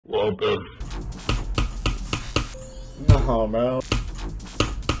Well done. No, bro.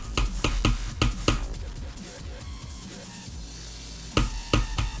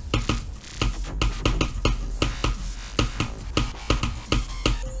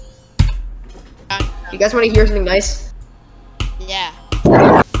 You guys want to hear something nice? Yeah.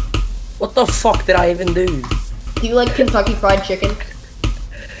 What the fuck did I even do? Do you like Kentucky Fried Chicken?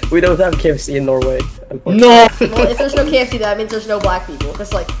 We don't have KFC in Norway. No! Well, if there's no KFC, that means there's no black people.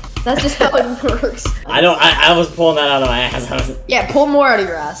 Cause like, that's just how it works. I was pulling that out of my ass. Yeah, pull more out of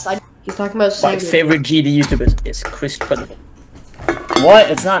your ass. He's talking about My saying favorite GD YouTuber is Chris Credible. What?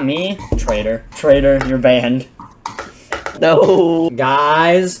 It's not me? Traitor. Traitor, you're banned. No.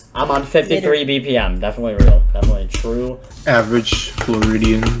 Guys, I'm on 53 BPM. Definitely real. Definitely true. Average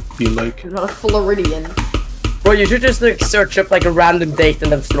Floridian be like. You're not a Floridian. Bro, you should just like search up like a random date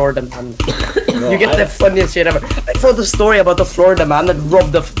and then Florida man. No, You get the funniest shit ever. I saw the story about the Florida man that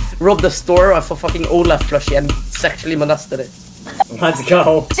robbed the store of a fucking Olaf plushie and sexually molested it. Let's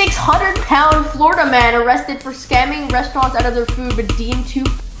go. 600-pound Florida man arrested for scamming restaurants out of their food but deemed too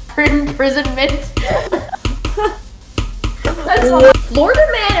for imprisonment. Florida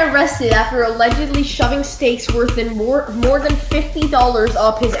man arrested after allegedly shoving steaks worth more than $50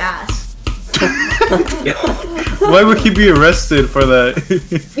 up his ass. Why would he be arrested for that?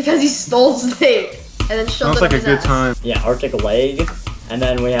 Because he stole steak and then shoved Sounds it like up a his good ass. time. Yeah, Arctic leg. And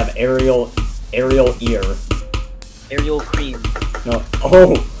then we have aerial ear. Aerial cream. No.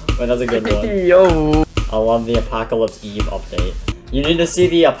 Oh! Wait, that's a good one. Yo. I love the Apocalypse Eve update. You need to see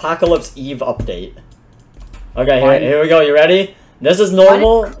the Apocalypse Eve update. Okay, here we go. You ready? This is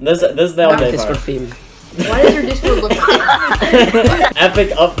normal. This is the update Discord part. theme. Why does your Discord look like Epic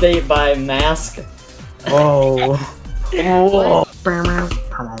update by Mask. Oh. Oh.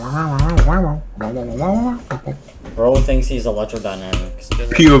 Bro thinks he's electrodynamics.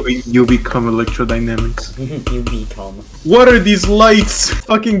 POV, you become electrodynamics. You become. What are these lights?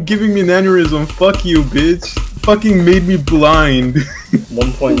 Fucking giving me an aneurysm. Fuck you, bitch. Fucking made me blind.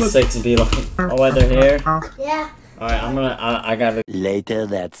 1.6 be like. Oh wait, they're here. Yeah. Alright, I gotta. Later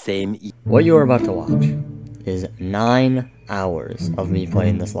that same evening. What you are about to watch is 9 hours of me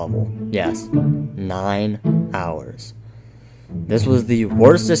playing this level. Yes, 9 hours. This was the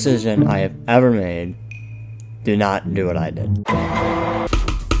worst decision I have ever made. Do not do what I did.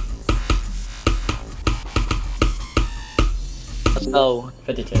 Let's go.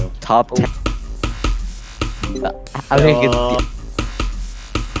 52. Top 10. I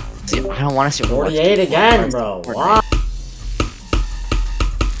don't want to see 48 again, bro. Why?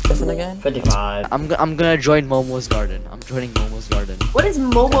 Listen again. 55. I'm gonna join Momo's Garden. I'm joining Momo's Garden. What is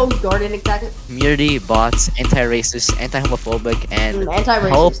Momo's Garden exactly? Community, bots, anti-racist, anti-homophobic, and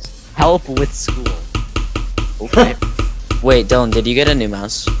Anti-racist. help with school. Okay. Wait, Dylan, did you get a new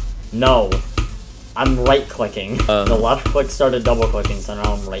mouse? No. I'm right clicking. The left click started double clicking, so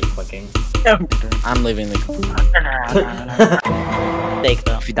now I'm right clicking. I'm leaving the. Take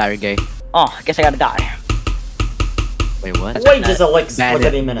though. If you die, you're gay. Oh, I guess I gotta die. Wait, what? Wait just a like Ban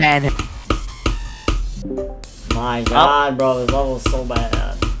split him. minute. Ban him. My god, bro, this level is so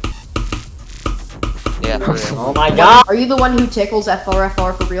bad. Yeah, for real. Oh my god! Are you the one who tickles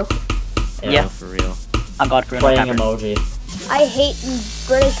FRFR for real? Yeah, for real. I got for Playing emoji. I hate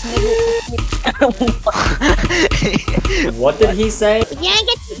British niggas. What did he say? You can't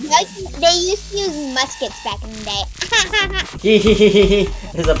get they used to use muskets back in the day. Hehehehe.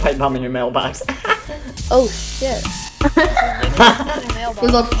 There's a pipe bomb in your mailbox. Oh shit.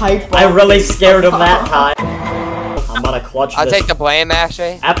 There's a pipe bomb. I really scared him that time. I'm about to clutch I'll this. take the blame,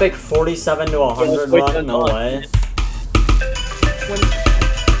 actually. Epic 47 to 100 run, no way.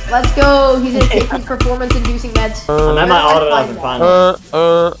 Let's go. He's gonna take his performance-inducing meds. I'm at my auto oven finally.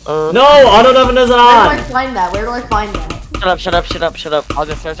 No, No! auto oven isn't Where do I on! find that? Where do I find that? Shut up. I'll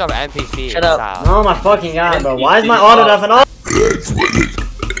just search up NPC. Shut up. style. Oh my fucking god, bro. Why is my auto oven on?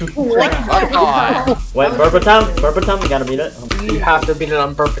 Wait, burp attempt? Burp attempt? You gotta beat it? You have to beat it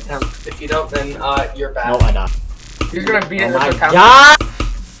on burp attempt. If you don't, then you're bad. No, I don't. You're gonna beat it Oh with my your count. god!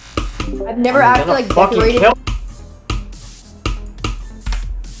 I've never I'm actually gonna like fucking decorated. kill.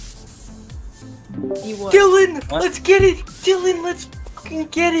 You would. Dylan, let's get it. Dylan, let's fucking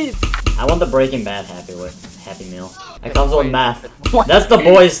get it. I want the Breaking Bad Happy Meal. It comes with meth. That's the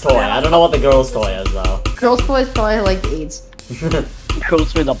boys' toy. I don't know what the girls' toy is though. Girls' boys probably like AIDS.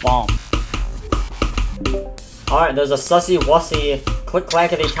 Goes for the bomb. Alright, there's a sussy wussy click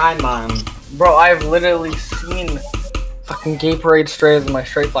clackety time bomb. Bro, I've literally seen fucking gay parade strays in my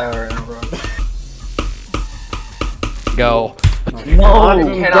straight flyer right now, bro. Go. No,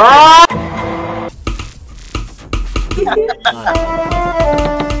 you cannot.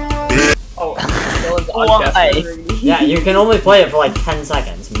 podcast. Yeah, you can only play it for like 10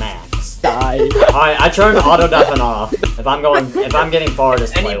 seconds max. Die. Alright, I turned auto deafen off. If I'm getting far,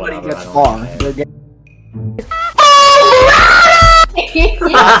 just play Anybody whatever. gets I don't far, care. they're getting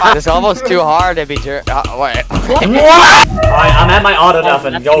It's almost too hard to be wait. Alright, I'm at my auto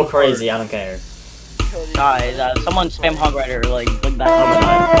deafen. Go crazy, I don't care. guys. Someone spam hog rider like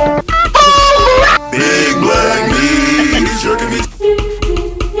that. Big black meat is jerking me.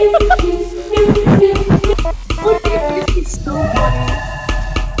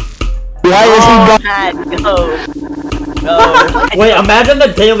 Why is he gone? Go. Wait, imagine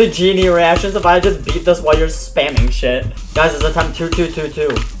the daily genie reactions if I just beat this while you're spamming shit. Guys, it's attempt 2222.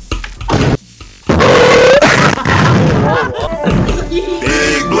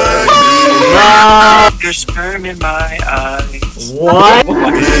 Big black meat. Your sperm in my eyes. What?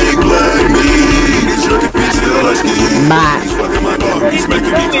 Big black meat is jerking me till I skin. He's fucking my dog. He's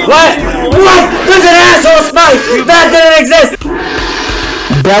making me. What? What? There's an asshole spike! That didn't exist!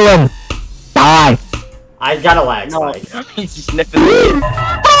 Dylan, die. I got a lag No, spike. he's sniffing me.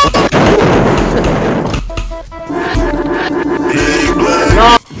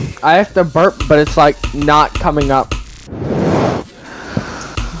 I have to burp, but it's like not coming up.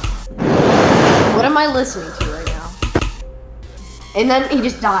 What am I listening to right now? And then he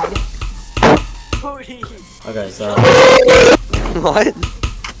just died. Okay, so. What?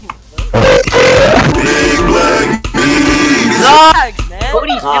 Big black meat.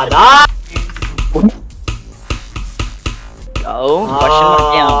 Cody's Ah, Go. Question mark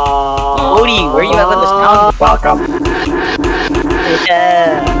down. Cody, where you at with the sound? Welcome.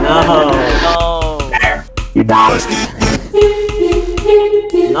 Yeah. No. No. You die.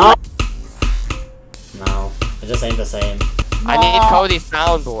 No. No. It just ain't the same. I need Cody's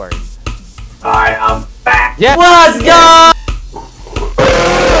soundboard. I am back. Yeah. Let's go!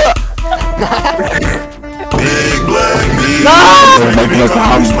 Big black meat. No!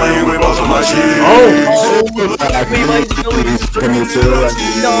 He's playing with balls on my cheeks. Oh! Jerking me till I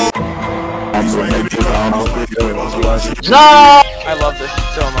skin. He's making me come. He's playing with balls on my cheeks. No! I love this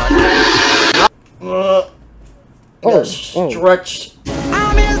so much. Oh, stretched.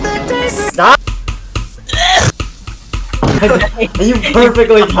 Stop! You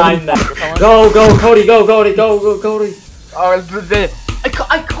perfectly timed that. Go, go, Cody, go, Cody, go, Cody.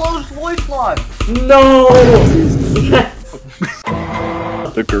 I closed voice lock. No!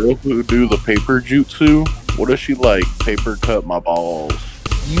 The girl who do the paper jutsu, what does she like? Paper cut my balls.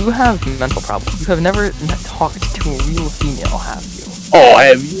 You have mental problems. You have never talked to a real female, have you? Oh,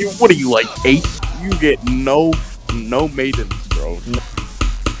 have you? What are you, like 8? You get no maidens, bro.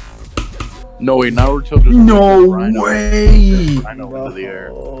 No, wait, Naruto just No rhino. way! Rhino into the air.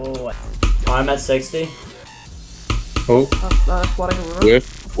 Oh, I'm at 60. Oh. Aquatic Auroras.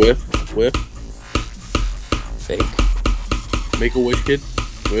 Whiff. Fake. Make a wish, kid.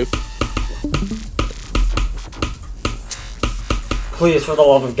 Whiff. Please, for the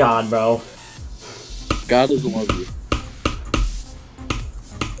love of God, bro. God doesn't love you.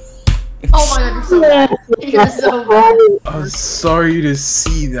 Oh my god, you're so bad. You're so bad. I'm sorry to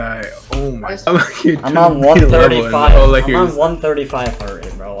see that. Oh my god. I'm on 135. I'm on 135 heart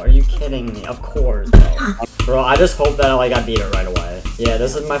rate, bro. Are you kidding me? Of course, bro. Bro, I just hope that like I beat it right away. Yeah,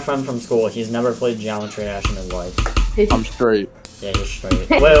 this is my friend from school. He's never played Geometry Dash in his life. I'm straight. Yeah, he's straight.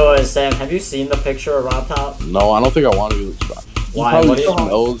 Wait, Sam, have you seen the picture of Rob Top? No, I don't think I want to do this stuff. Why? What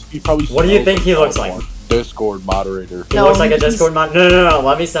do you think he looks like? Discord moderator. He looks like a Discord mod. No.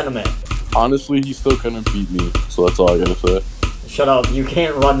 Let me send him it. Honestly, he still couldn't beat me, so that's all I gotta say. Shut up. You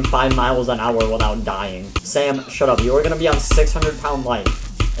can't run 5 miles an hour without dying. Sam, shut up. You are gonna be on 600-pound life.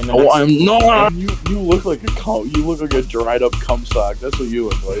 Oh, I'm not. You look like you look like a dried up cum sock. That's what you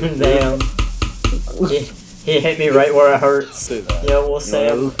look like. Damn. He hit me right where it hurts. Say that. Yeah, well,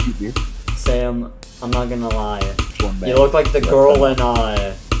 Sam. Sam, I'm not gonna lie. You look like the girl in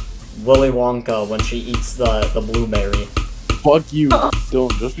Willy Wonka when she eats the blueberry. Fuck you,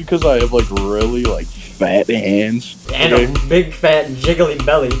 Dylan. Just because I have like really like fat hands and a big fat jiggly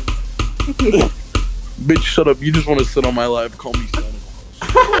belly. Bitch, shut up. You just want to sit on my lap, call me Santa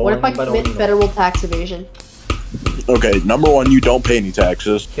Claus. What if I commit federal tax evasion? Okay, number 1, you don't pay any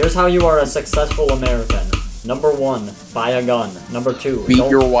taxes. Here's how you are a successful American. Number 1, buy a gun. Number 2, beat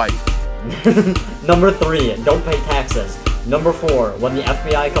your wife. Number 3, don't pay taxes. Number 4, when the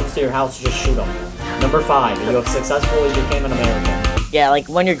FBI comes to your house, just shoot them. Number 5, you have successfully became an American. Yeah, like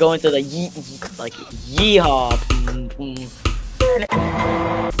when you're going through the yeehaw.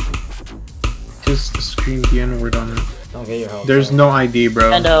 Just scream the N-word on it. Don't get your hopes There's up. no ID,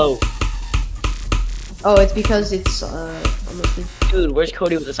 bro. No. Oh, it's because it's Dude, where's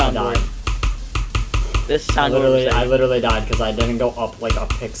Cody with the soundboard? This I sound literally died because I didn't go up like a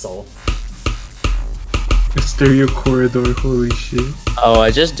pixel. Stereo corridor, holy shit. Oh,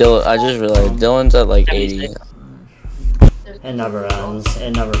 I just realized Dylan's at like 80. It never ends.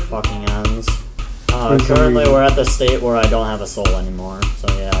 It never fucking ends. Currently we're at the state where I don't have a soul anymore, so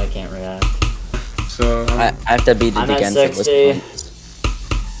yeah, I can't react. So I have to beat it I'm again at for 60.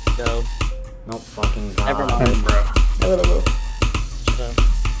 this point. Go. Nope, fucking god. Never mind. bro.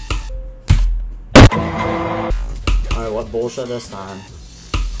 Alright, what bullshit this time?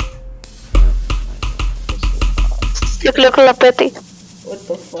 Stick like a petty. What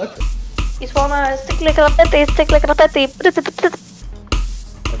the fuck? He's wanna stick like a petty, stick like a petty.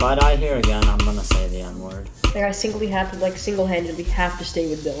 If I die here again, I'm gonna say the N-word. Like I single-handedly have to stay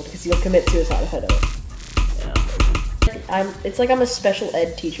with Dylan because he'll commit suicide if I don't. It's like I'm a special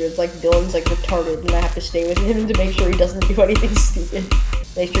ed teacher. It's like Dylan's like retarded and I have to stay with him to make sure he doesn't do anything stupid.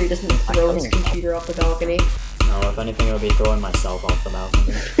 Make sure he doesn't throw his computer off the balcony. No, if anything, it would be throwing myself off the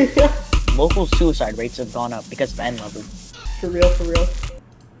balcony. Local suicide rates have gone up because of N-level. For real, for real.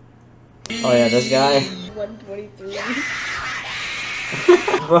 Oh yeah, this guy. 123.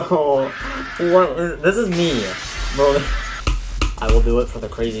 Bro, what? This is me, bro. I will do it for the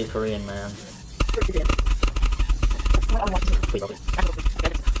crazy Korean man.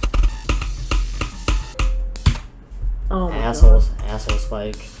 Oh my Assholes, asshole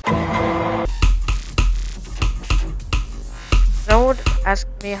Spike. No one asked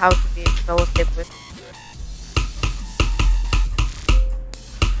me how to be fellowship with.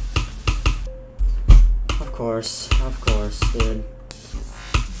 Of course, dude.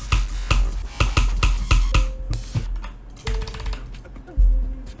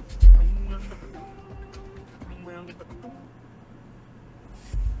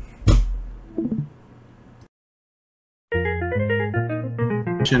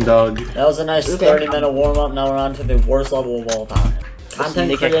 Dog. That was a nice 30-minute warm-up. Now we're on to the worst level of all time.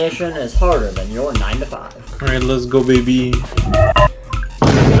 Content creation is harder than your 9 to 5. Alright, let's go, baby.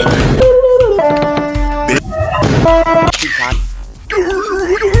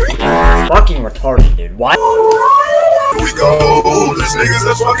 Fucking retarded, dude. Why? Here we go. This nigga's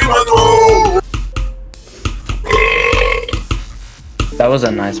that's fucking my throat. That was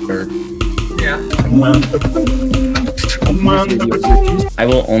a nice bird. Yeah. I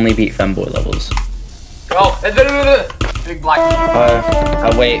will only beat femboy levels. Oh, big black.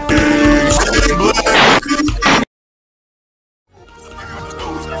 Wait.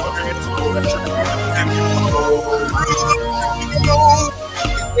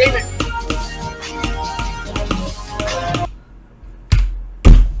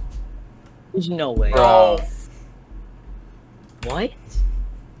 There's no way. Bro. What?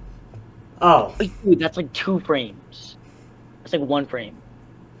 Oh. Dude, that's like 2 frames. That's like 1 frame.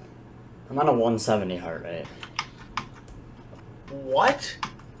 I'm on a 170 heart rate. What?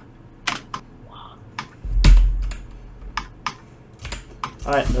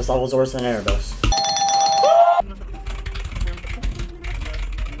 Alright, this level's worse than Erebus.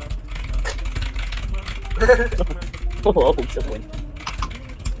 Oh, disappointing.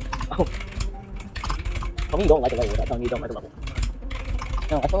 Oh. Tell me you don't like a level without telling me you don't like a level.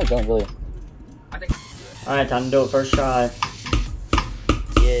 No, I feel like don't really. Alright, time to do it first try.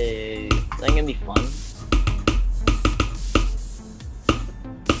 Yay. Is that gonna be fun?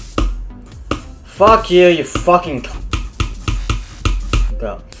 Fuck you, you fucking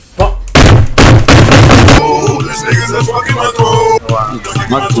go. Fuck. Oh, this nigga's that's fucking my throat.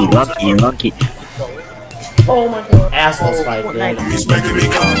 Lucky. Oh my god. Asshole Spike, dude. He's making me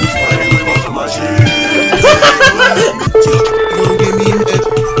come. He's fighting with most of my shit.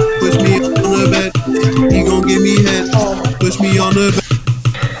 He gon' give me head, push me on the bed.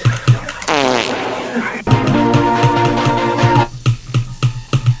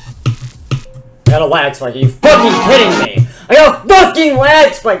 I got a lag spike, are you fucking kidding me? I got a fucking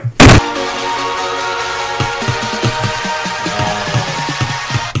lag spike!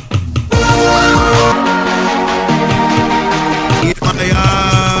 In my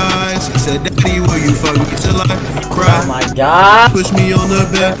eyes, I said, Daddy, will you fuck me till I cry? Oh my god! Push me on the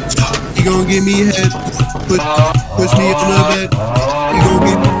bed, he gon' give me head. Push me on the bed, he gon'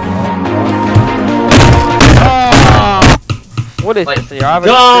 give me. What is this? You're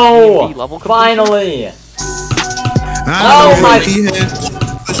Go! Finally! Oh my!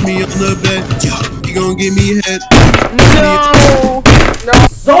 Push me on the bed, he gon' give me head. No!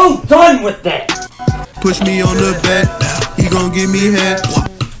 So done with that! Push me on the bed, he gon' give me head.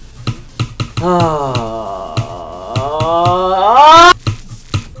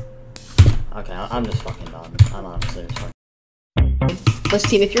 Okay, I'm just fucking done. I'm honestly just fucking. Let's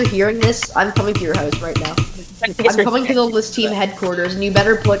team, if you're hearing this, I'm coming to your house right now. I'm coming to the list team headquarters, and you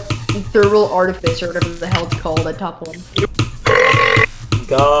better put Thermal Artifice or whatever the hell it's called at top 1.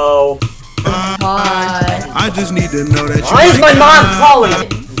 Go. Hi. I just need to know that. Why is my mom calling?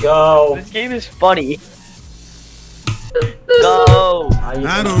 Go. This game is funny. Go.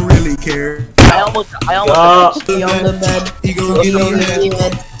 I don't really care. I almost He on the bed. He gon' give me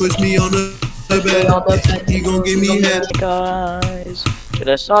head. Push me on the bed. He gon' give me head. Guys, should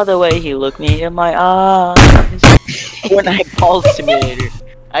have saw the way he looked me in my eyes. Fortnite Ball Simulator.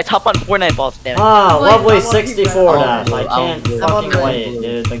 I top on Fortnite balls, damn it. Ah, lovely 64 that. I can't fucking wait,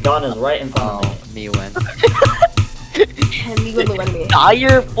 dude. The gun is right in front of me. Me win.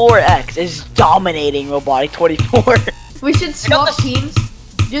 Dire 4X is dominating Robotic 24. We should swap teams.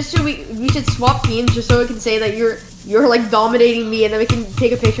 Just so we should swap teams just so we can say that you're like dominating me, and then we can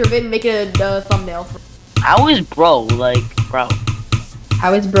take a picture of it and make it a thumbnail. How is bro like bro?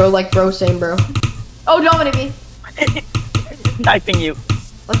 How is bro like bro? Same bro. Oh, dominate me. Knifing you.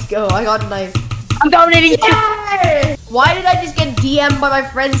 Let's go. I got a knife. I'm dominating you. Yay! Why did I just get DM'd by my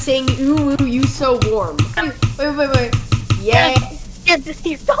friend saying, "Ooh, you so warm"? Wait. Yeah. Yes,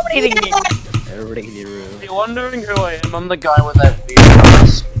 you're dominating me. Everybody in the room. You're wondering who I am? I'm the guy with that beard.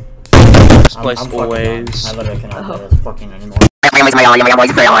 This place always. I literally cannot play this fucking anymore.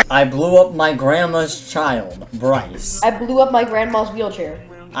 I blew up my grandma's child, Bryce. I blew up my grandma's wheelchair.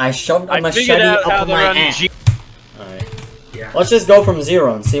 I shoved a machete up my ass. Alright. Yeah. Let's just go from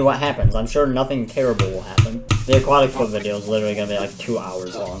 0 and see what happens. I'm sure nothing terrible will happen. The aquatic foot video is literally gonna be like 2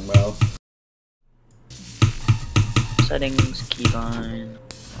 hours long, bro. Settings, keybind.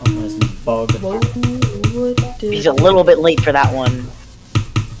 Oh, there's a bug. He's a little bit late for that one.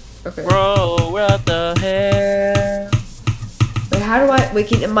 Okay. Bro, what the hell? Wait, how do I?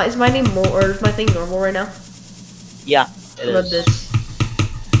 Wait, is my name or is my thing normal right now? Yeah, it What about is. this?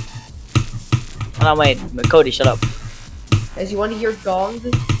 Oh, no, wait, Cody, shut up. Guys, you want to hear gongs?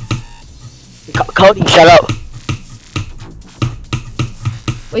 Cody, shut up.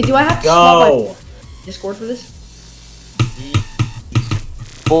 Wait, do I have to Go. swap my Discord for this?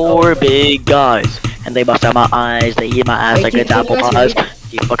 4 big guys, and they bust out my eyes. They eat my ass Wait, like can it's you apple guys pies. hear me?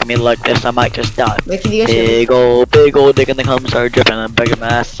 You fucking me like this, I might just die. Wait, can you guys hear me? Big old dick in the cum start dripping. I'm begging my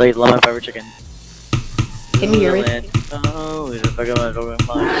ass to eat lemon pepper chicken. Can you hear me? Oh, is it fucking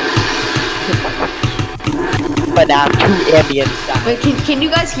but now 2 ambient sound. Wait, can you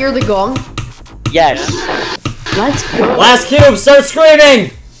guys hear the gong? Yes. Let's go. Last cube, start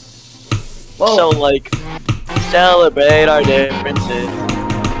screaming! Whoa. So like, celebrate our differences.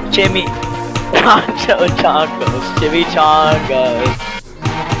 Jimmy, Chancho Chacos, chimichangas.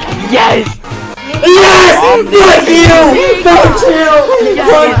 Yes! Yes! Fuck you! Fuck you!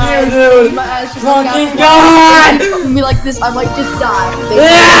 Fuck you, dude! Fucking God! Me like this, I might just die.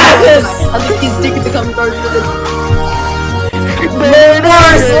 Yes! I think he's digging the cum start for this. The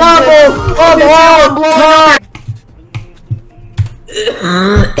worst level of all time!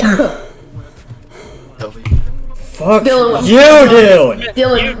 Fuck Dylan, you, dude!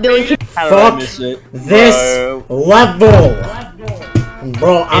 Dylan, Fuck this level!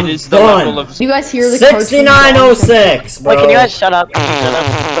 Bro, I'm done! Do you guys hear the 6906, bro! Wait, can you guys shut up? Shut up,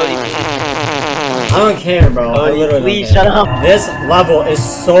 Cody. I don't care, bro. I literally Please don't care. shut up. This level is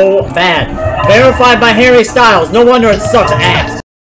so bad. Verified by Harry Styles. No wonder it sucks ass.